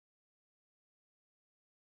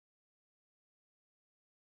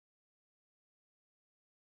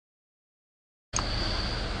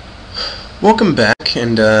Welcome back,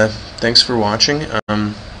 and thanks for watching.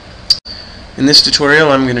 In this tutorial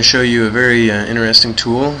I'm going to show you a very interesting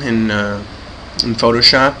tool in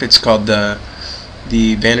Photoshop. It's called the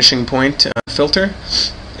Vanishing Point filter,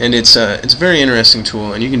 and it's a very interesting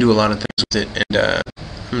tool, and you can do a lot of things with it, and I'm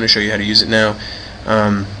going to show you how to use it now.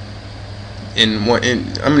 I'm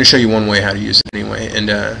going to show you one way how to use it anyway, and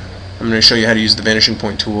I'm going to show you how to use the Vanishing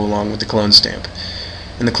Point tool along with the clone stamp.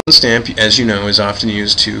 And the clone stamp, as you know, is often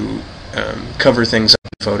used to cover things up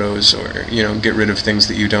in photos, or get rid of things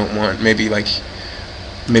that you don't want. Maybe you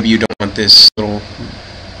don't want this little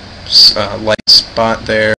light spot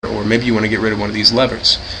there, or maybe you want to get rid of one of these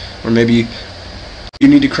levers, or maybe you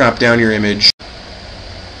need to crop down your image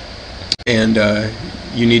and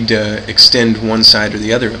you need to extend one side or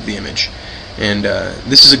the other of the image. And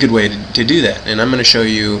this is a good way to do that, and I'm going to show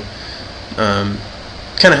you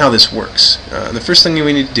kind of how this works. The first thing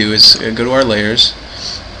we need to do is go to our layers,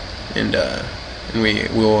 and we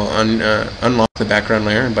will unlock the background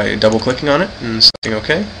layer by double-clicking on it and selecting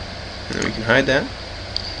OK, and then we can hide that.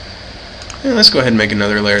 And let's go ahead and make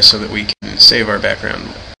another layer so that we can save our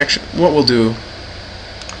background. Actually, what we'll do,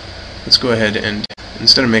 let's go ahead and,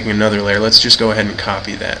 instead of making another layer, let's just go ahead and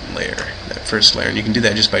copy that layer, that first layer, and you can do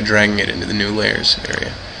that just by dragging it into the new layers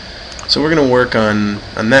area. So we're going to work on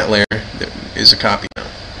that layer that is a copy now.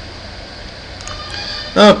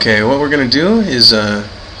 Okay, what we're going to do is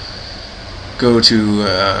go to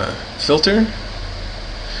filter.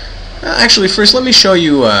 Actually, first let me show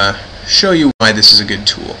you why this is a good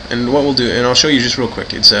tool. And what we'll do, and I'll show you just real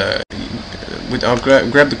quick. It's I'll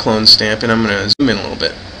grab the clone stamp, and I'm going to zoom in a little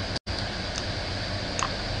bit.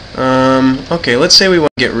 Okay, let's say we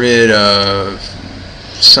want to get rid of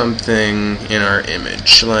something in our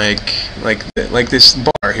image, like this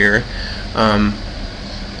bar here.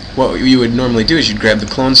 What you would normally do is you'd grab the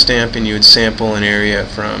clone stamp and you would sample an area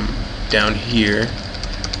from down here,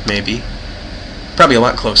 maybe, probably a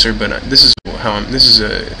lot closer, but this is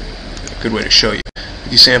a good way to show you.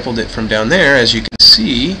 If you sampled it from down there, as you can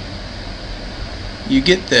see, you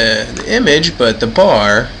get the image, but the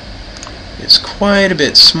bar is quite a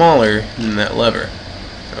bit smaller than that lever.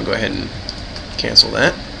 I'll go ahead and cancel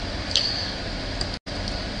that.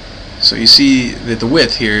 So you see that the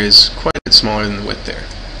width here is quite a bit smaller than the width there.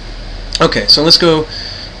 Okay, so let's go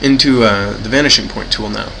into the Vanishing Point tool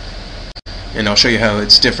now, and I'll show you how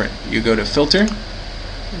it's different. You go to Filter,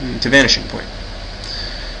 to Vanishing Point,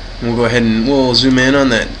 and we'll go ahead and we'll zoom in on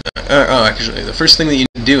that. Actually, the first thing that you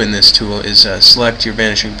need to do in this tool is select your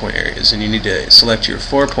Vanishing Point areas, and you need to select your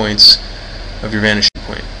 4 points of your Vanishing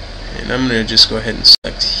Point. And I'm going to just go ahead and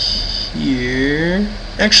select here.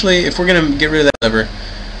 Actually, if we're going to get rid of that lever,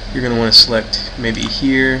 you're going to want to select maybe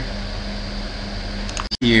here,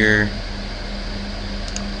 here,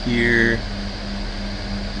 here,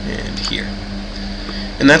 and here.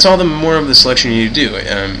 And that's all the more of the selection you need to do,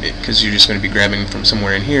 because you're just going to be grabbing from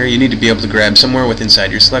somewhere in here. You need to be able to grab somewhere with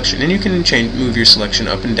inside your selection, and you can move your selection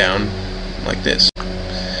up and down like this.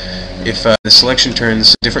 If the selection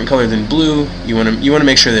turns a different color than blue, you want to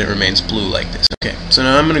make sure that it remains blue like this. Okay, so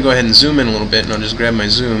now I'm going to go ahead and zoom in a little bit, and I'll just grab my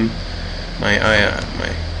zoom,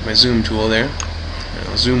 my zoom tool there. And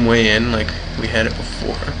I'll zoom way in like we had it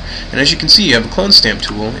before. And as you can see, you have a clone stamp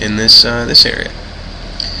tool in this this area.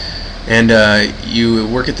 And you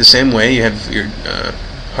work it the same way. You have your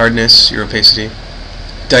hardness, your opacity.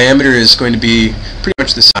 Diameter is going to be pretty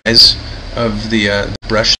much the size of the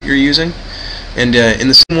brush that you're using. And in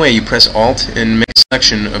the same way, you press Alt and make a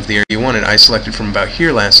selection of the area you wanted. I selected from about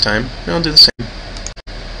here last time, and I'll do the same.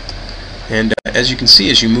 And as you can see,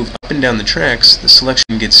 as you move up and down the tracks, the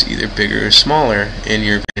selection gets either bigger or smaller in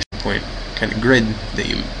your Vanishing Point kind of grid that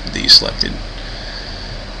you selected.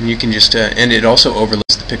 And you can just and it also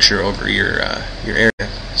overlays the picture over your area.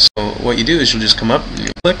 So what you do is you'll just come up and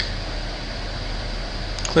you click,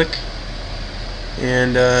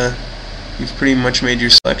 and you've pretty much made your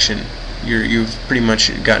selection. You've pretty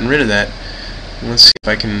much gotten rid of that. Let's see if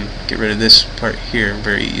I can get rid of this part here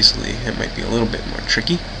very easily. It might be a little bit more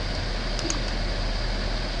tricky.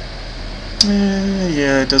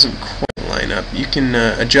 Yeah, it doesn't quite line up. You can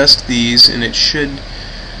adjust these, and it should.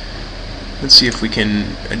 Let's see if we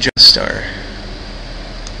can adjust our.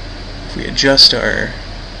 If we adjust our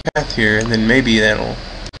path here, and then maybe that'll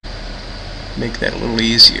make that a little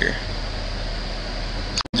easier.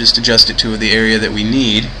 So just adjust it to the area that we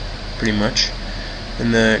need, pretty much.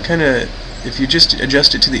 And if you just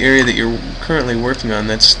adjust it to the area that you're currently working on,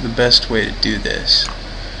 that's the best way to do this.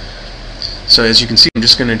 So as you can see, I'm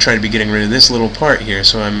just going to try to be getting rid of this little part here.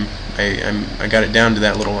 So I got it down to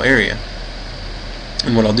that little area.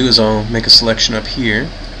 And what I'll do is I'll make a selection up here,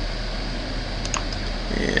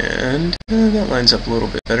 and And that lines up a little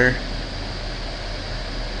bit better.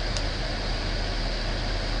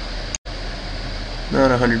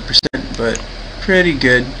 Not 100%, but pretty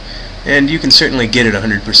good. And you can certainly get it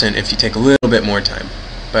 100% if you take a little bit more time.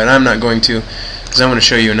 But I'm not going to, because I want to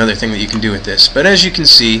show you another thing that you can do with this. But as you can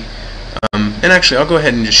see, and actually I'll go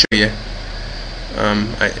ahead and just show you.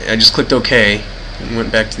 I just clicked OK and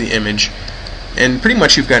went back to the image. And pretty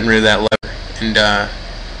much you've gotten rid of that lever. And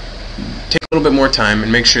take a little bit more time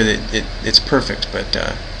and make sure that it's perfect. But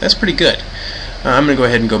that's pretty good. I'm going to go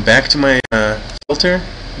ahead and go back to my filter,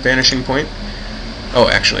 vanishing point. Oh,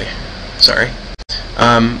 actually, sorry.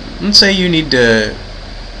 Let's say you need to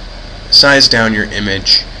size down your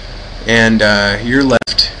image, and you're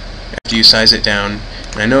left, after you size it down,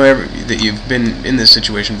 and I know that you've been in this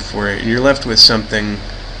situation before, and you're left with something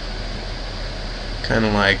kind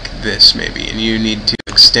of like this maybe, and you need to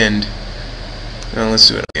extend. Well, let's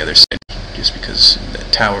do it on the other side, just because the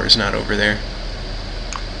tower is not over there.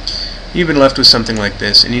 You've been left with something like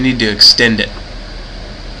this, and you need to extend it.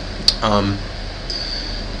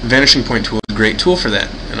 Vanishing point tool is a great tool for that,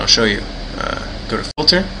 and I'll show you. Go to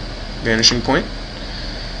filter, vanishing point,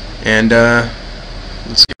 and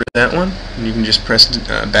let's get rid of that one. And you can just press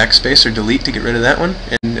backspace or delete to get rid of that one,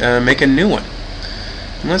 and make a new one.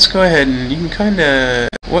 And let's go ahead and you can kind of,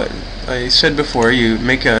 what I said before, you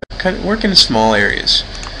make a work in small areas.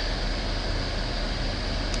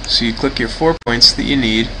 So you click your 4 points that you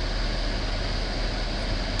need,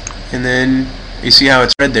 and then you see how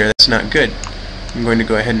it's red there. That's not good. I'm going to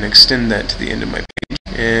go ahead and extend that to the end of my page,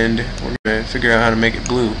 and we're going to figure out how to make it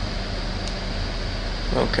blue.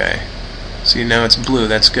 Okay. See, now it's blue.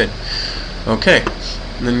 That's good. Okay.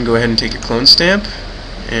 And then go ahead and take your clone stamp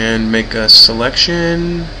and make a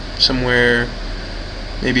selection somewhere,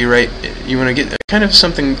 maybe right. You want to get kind of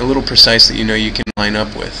something a little precise that you know you can line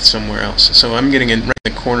up with somewhere else. So I'm getting it right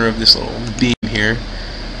in the corner of this little beam here,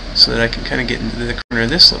 so that I can kind of get into the corner of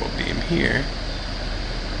this little beam here.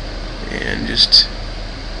 And just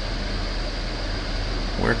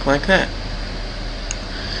work like that.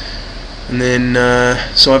 And then,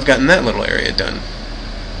 so I've gotten that little area done.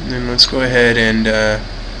 And then let's go ahead and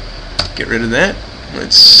get rid of that.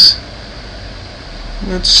 Let's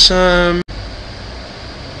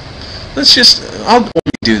just, I'll only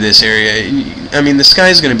do this area. I mean, the sky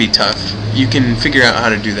is going to be tough. You can figure out how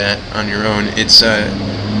to do that on your own. It's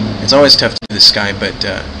always tough to do the sky, but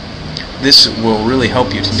this will really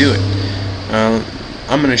help you to do it.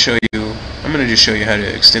 I'm going to show you. I'm going to just show you how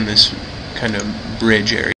to extend this kind of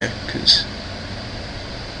bridge area, because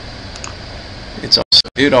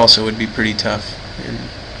it also would be pretty tough in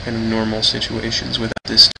kind of normal situations without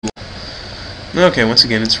this tool. Okay, once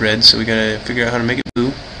again it's red, so we got to figure out how to make it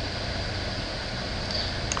blue.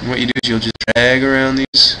 And what you do is you'll just drag around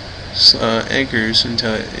these anchors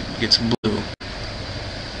until it gets blue.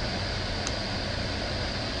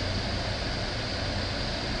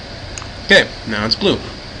 Okay, now it's blue.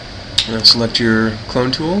 Now select your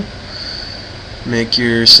clone tool, make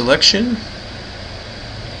your selection.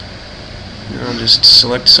 And I'll just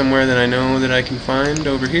select somewhere that I know that I can find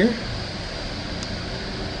over here.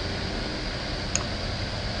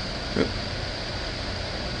 Oh.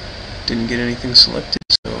 Didn't get anything selected,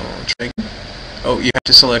 so I'll try again. Oh, you have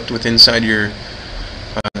to select with inside your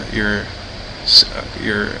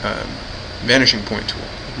vanishing point tool.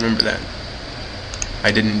 Remember that.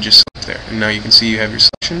 I didn't just select there. And now you can see you have your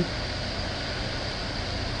selection.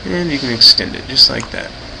 And you can extend it just like that.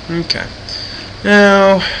 Okay.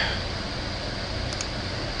 Now,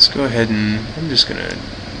 let's go ahead and I'm just going to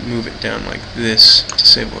move it down like this to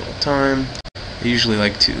save a little time. I usually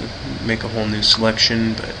like to make a whole new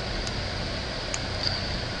selection, but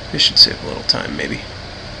this should save a little time maybe.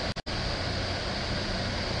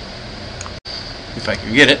 If I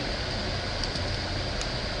can get it.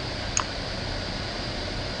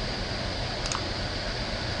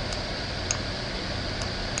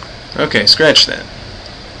 Okay, scratch that.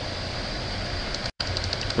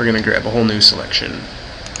 We're going to grab a whole new selection.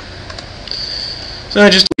 So I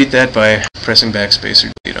just delete that by pressing backspace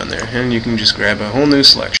or delete on there, and you can just grab a whole new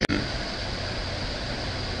selection.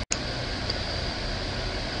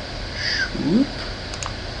 Whoop.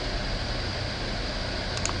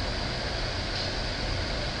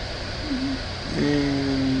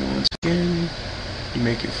 And once again, you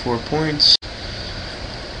make your 4 points.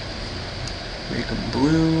 Make them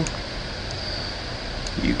blue.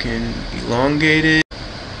 You can elongate it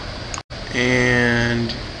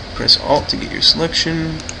and press Alt to get your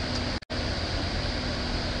selection.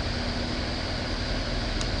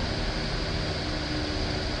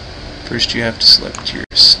 First you have to select your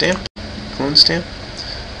stamp, clone stamp.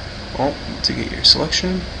 Alt to get your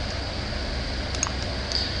selection.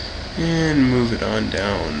 and move it on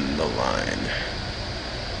down the line.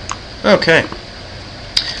 Okay,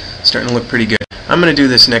 starting to look pretty good. I'm going to do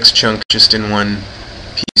this next chunk just in one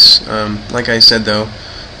piece. Like I said though,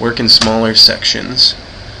 work in smaller sections,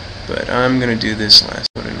 but I'm going to do this last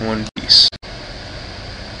one in one piece.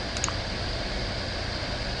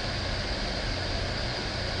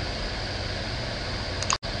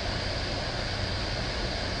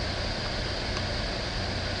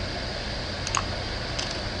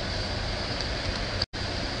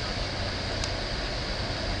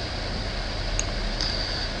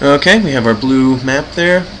 Okay, we have our blue map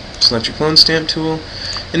there. Select your clone stamp tool,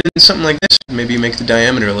 and then something like this, maybe make the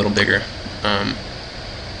diameter a little bigger.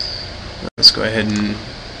 Let's go ahead and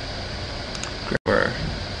grab our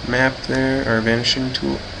map there, our vanishing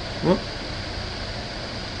tool. Whoop.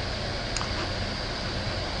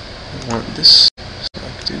 I want this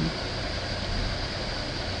selected.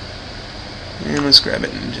 And let's grab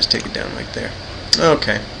it and just take it down right there.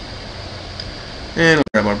 Okay. And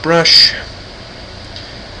we'll grab our brush.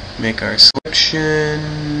 Make our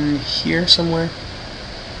selection here somewhere.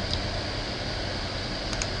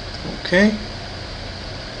 Okay.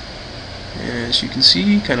 And as you can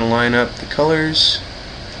see, kind of line up the colors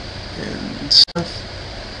and stuff.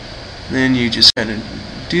 And then you just kind of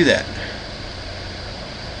do that.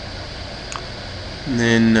 And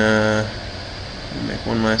then make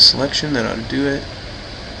one last selection. That ought to do it.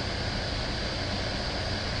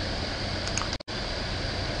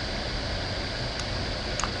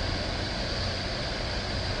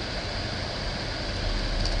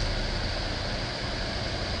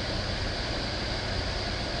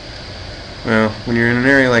 Well, when you're in an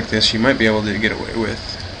area like this, you might be able to get away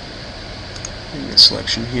with making a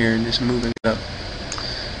selection here and just moving it up,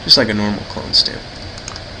 just like a normal clone stamp.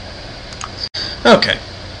 Okay,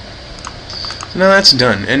 so now that's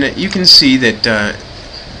done, and you can see that,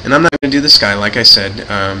 and I'm not going to do the sky like I said,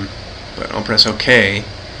 but I'll press OK,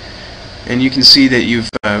 and you can see that you've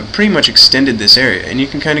pretty much extended this area, and you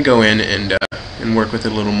can kind of go in and work with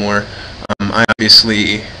it a little more. I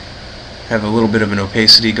obviously have a little bit of an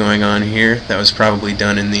opacity going on here. That was probably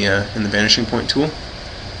done in the vanishing point tool.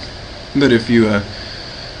 But if you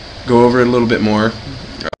go over it a little bit more,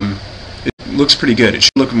 it looks pretty good. It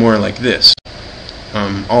should look more like this,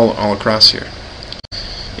 all across here,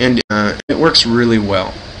 and it works really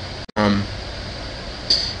well. And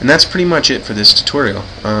that's pretty much it for this tutorial.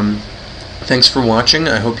 Thanks for watching.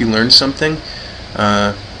 I hope you learned something.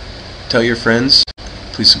 Tell your friends.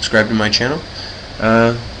 Please subscribe to my channel.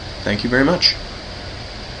 Thank you very much.